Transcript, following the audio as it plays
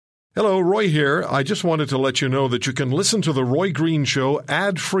Hello, Roy here. I just wanted to let you know that you can listen to The Roy Green Show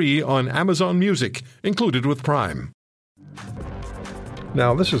ad-free on Amazon Music, included with Prime.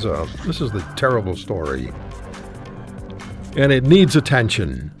 Now, this is the terrible story, and it needs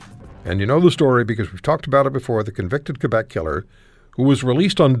attention. And you know the story because we've talked about it before. The convicted Quebec killer, who was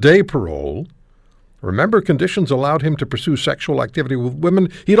released on day parole. Remember, conditions allowed him to pursue sexual activity with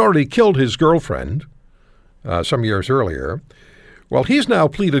women. He'd already killed his girlfriend some years earlier. Well, he's now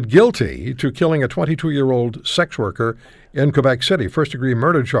pleaded guilty to killing a 22-year-old sex worker in Quebec City, first-degree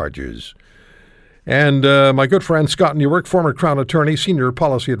murder charges. And my good friend Scott Newark, former Crown Attorney, senior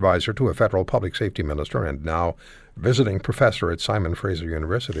policy advisor to a federal public safety minister, and now visiting professor at Simon Fraser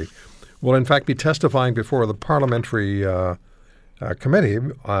University, will in fact be testifying before the parliamentary committee.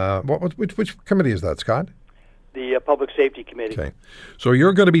 Which committee is that, Scott? The Public Safety Committee. Okay. So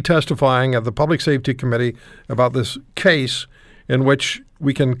you're going to be testifying at the Public Safety Committee about this case in which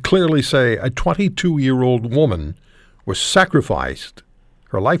we can clearly say a 22-year-old woman was sacrificed.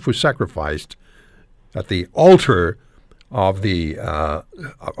 Her life was sacrificed at the altar of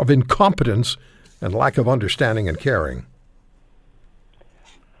of incompetence and lack of understanding and caring.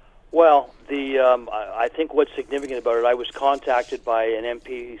 Well, I think what's significant about it, I was contacted by an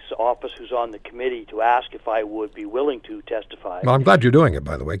MP's office who's on the committee to ask if I would be willing to testify. Well, I'm glad you're doing it,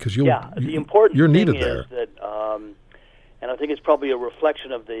 by the way, because the important you're thing needed is there. that, and I think it's probably a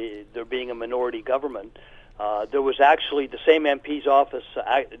reflection of there being a minority government. There was actually the same MP's office.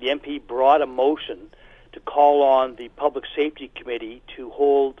 The MP brought a motion to call on the Public Safety Committee to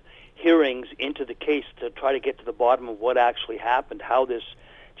hold hearings into the case to try to get to the bottom of what actually happened, how this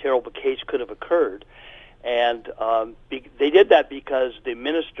terrible case could have occurred. And they did that because the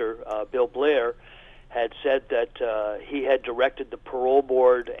minister, Bill Blair, had said that he had directed the Parole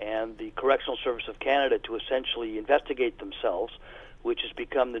Board and the Correctional Service of Canada to essentially investigate themselves, which has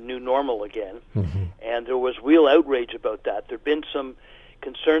become the new normal again. Mm-hmm. And there was real outrage about that. There have been some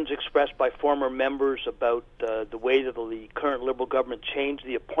concerns expressed by former members about the way that the current Liberal government changed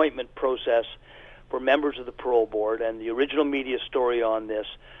the appointment process for members of the Parole Board. And the original media story on this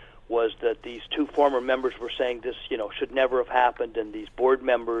was that these two former members were saying this, should never have happened, and these board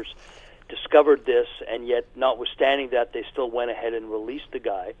members discovered this, and yet, notwithstanding that, they still went ahead and released the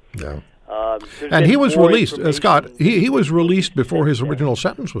guy. Yeah. And he was released, Scott. He was released before his original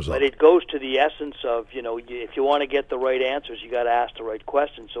sentence was up. But it goes to the essence of, if you want to get the right answers, you got to ask the right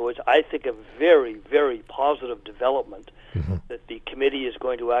questions. So it's, I think, a very, very positive development that the committee is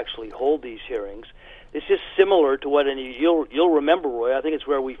going to actually hold these hearings. This is similar to what, and you'll remember, Roy, I think it's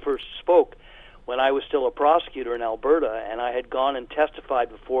where we first spoke when I was still a prosecutor in Alberta, and I had gone and testified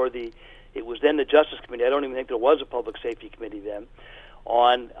before it was then the Justice Committee. I don't even think there was a Public Safety Committee then,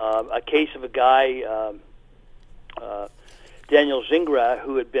 on a case of a guy, Daniel Zingra,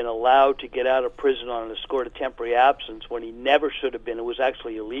 who had been allowed to get out of prison on an escort of temporary absence when he never should have been. It was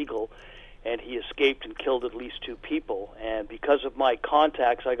actually illegal, and he escaped and killed at least two people. And because of my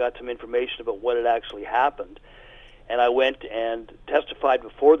contacts, I got some information about what had actually happened. And I went and testified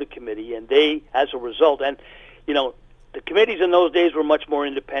before the committee, and they, as a result, and, the committees in those days were much more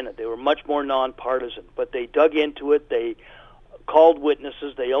independent. They were much more nonpartisan, but they dug into it. They called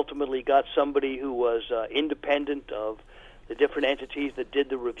witnesses. They ultimately got somebody who was independent of the different entities that did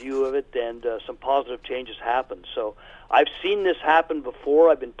the review of it, and some positive changes happened. So I've seen this happen before.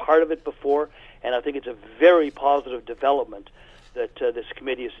 I've been part of it before, and I think it's a very positive development that this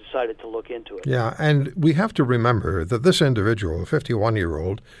committee has decided to look into it. Yeah, and we have to remember that this individual, a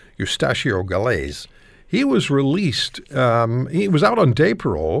 51-year-old, Eustachio Galez, he was released. He was out on day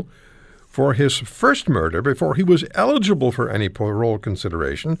parole for his first murder before he was eligible for any parole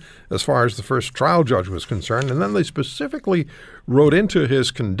consideration as far as the first trial judge was concerned. And then they specifically wrote into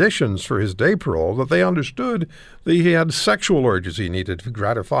his conditions for his day parole that they understood that he had sexual urges he needed to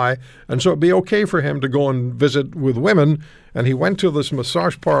gratify, and so it'd be okay for him to go and visit with women. And he went to this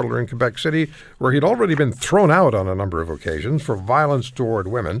massage parlor in Quebec City where he'd already been thrown out on a number of occasions for violence toward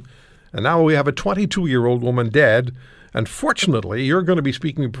women. And now we have a 22-year-old woman dead. And fortunately, you're going to be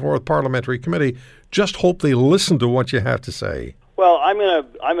speaking before the parliamentary committee. Just hope they listen to what you have to say. Well, I'm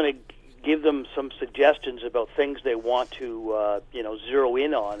going to give them some suggestions about things they want to zero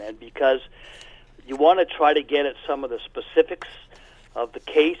in on, and because you want to try to get at some of the specifics of the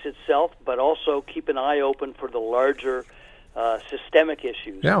case itself, but also keep an eye open for the larger systemic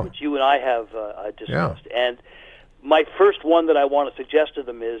issues, which you and I have discussed. Yeah. And my first one that I want to suggest to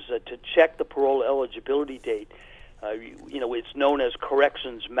them is to check the parole eligibility date. It's known as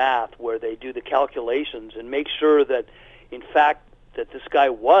corrections math, where they do the calculations and make sure that, in fact, that this guy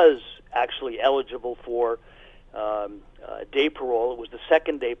was actually eligible for day parole. It was the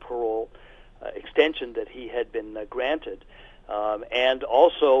second day parole extension that he had been granted. And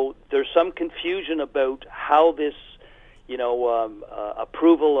also, there's some confusion about how this,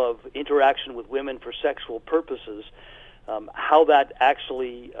 approval of interaction with women for sexual purposes, how that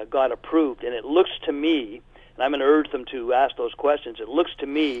actually got approved. And it looks to me, and I'm going to urge them to ask those questions, it looks to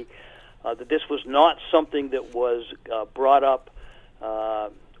me that this was not something that was brought up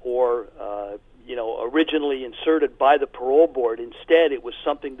or originally inserted by the parole board. Instead, it was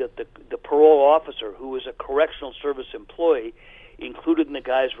something that the parole officer, who was a correctional service employee, included in the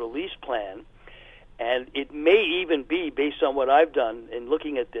guy's release plan. And it may even be, based on what I've done in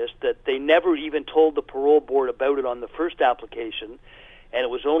looking at this, that they never even told the parole board about it on the first application, and it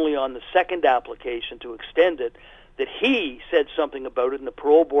was only on the second application to extend it that he said something about it, and the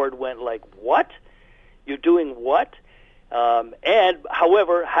parole board went like, "What? You're doing what?" And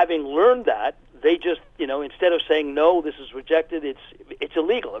however, having learned that, they just, instead of saying no, this is rejected, it's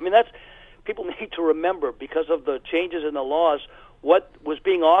illegal. I mean, that's, people need to remember, because of the changes in the laws, what was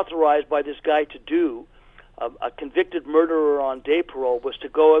being authorized by this guy to do, a convicted murderer on day parole, was to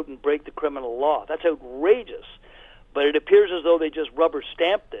go out and break the criminal law. That's outrageous. But it appears as though they just rubber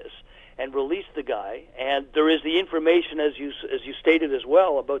stamped this and released the guy. And there is the information, as you stated as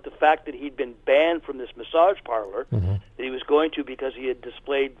well, about the fact that he'd been banned from this massage parlor that he was going to because he had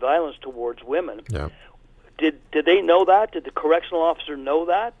displayed violence towards women. Yeah. Did they know that? Did the correctional officer know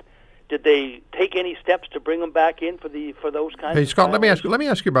that? Did they take any steps to bring him back in for those kinds? Hey, of Scott, violations? let me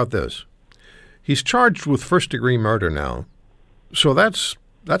ask you about this. He's charged with first-degree murder now, so that's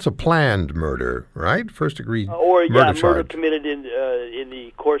a planned murder, right? First-degree murder charge. Committed in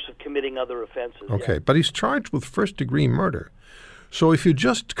the course of committing other offenses. Okay, yeah. But he's charged with first-degree murder. So if you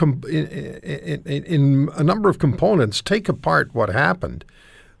just, in a number of components, take apart what happened,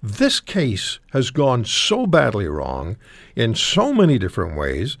 this case has gone so badly wrong in so many different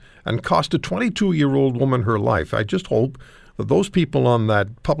ways and cost a 22-year-old woman her life. I just hope that those people on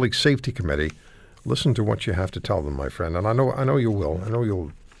that public safety committee listen to what you have to tell them, my friend. And I know you will. I know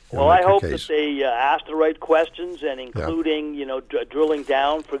you'll. Well, I hope that they ask the right questions, and including, drilling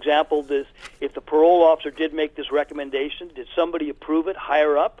down. For example, if the parole officer did make this recommendation, did somebody approve it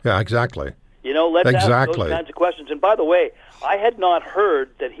higher up? Yeah, exactly. Let's ask those kinds of questions. And by the way, I had not heard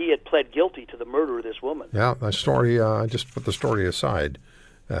that he had pled guilty to the murder of this woman. Yeah, that story, I just put the story aside.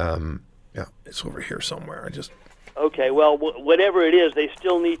 It's over here somewhere. Okay, well, whatever it is, they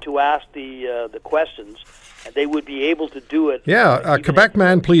still need to ask the questions, and they would be able to do it. Yeah, a Quebec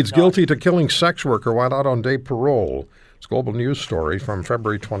man pleads guilty to killing sex worker while out on day parole. It's a Global News story from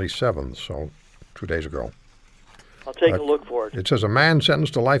February 27th, so 2 days ago. I'll take a look for it. It says a man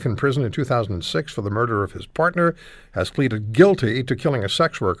sentenced to life in prison in 2006 for the murder of his partner has pleaded guilty to killing a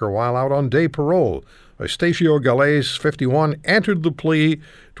sex worker while out on day parole. Eustacio Galais, 51, entered the plea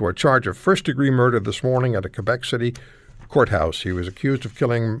to a charge of first-degree murder this morning at a Quebec City courthouse. He was accused of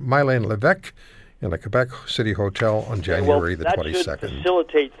killing Mylène Lévesque in a Quebec City hotel on January the 22nd. That should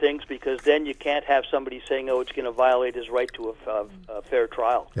facilitate things, because then you can't have somebody saying, it's going to violate his right to a fair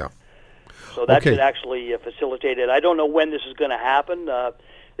trial. Yeah. So that should actually facilitate it. I don't know when this is going to happen.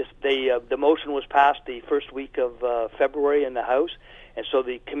 The motion was passed the first week of February in the House, and so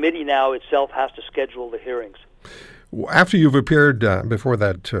the committee now itself has to schedule the hearings. After you've appeared before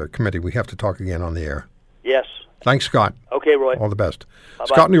that committee, we have to talk again on the air. Yes. Thanks, Scott. Okay, Roy. All the best. Bye-bye.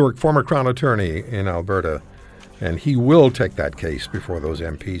 Scott Newark, former Crown Attorney in Alberta, and he will take that case before those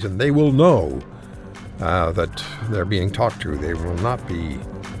MPs, and they will know that they're being talked to. They will not be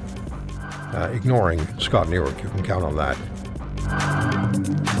ignoring Scott Newark. You can count on that.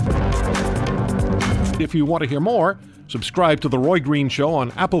 If you want to hear more, subscribe to The Roy Green Show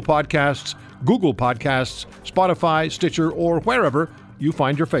on Apple Podcasts, Google Podcasts, Spotify, Stitcher, or wherever you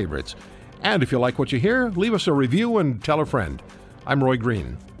find your favorites. And if you like what you hear, leave us a review and tell a friend. I'm Roy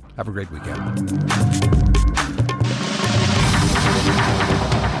Green. Have a great weekend.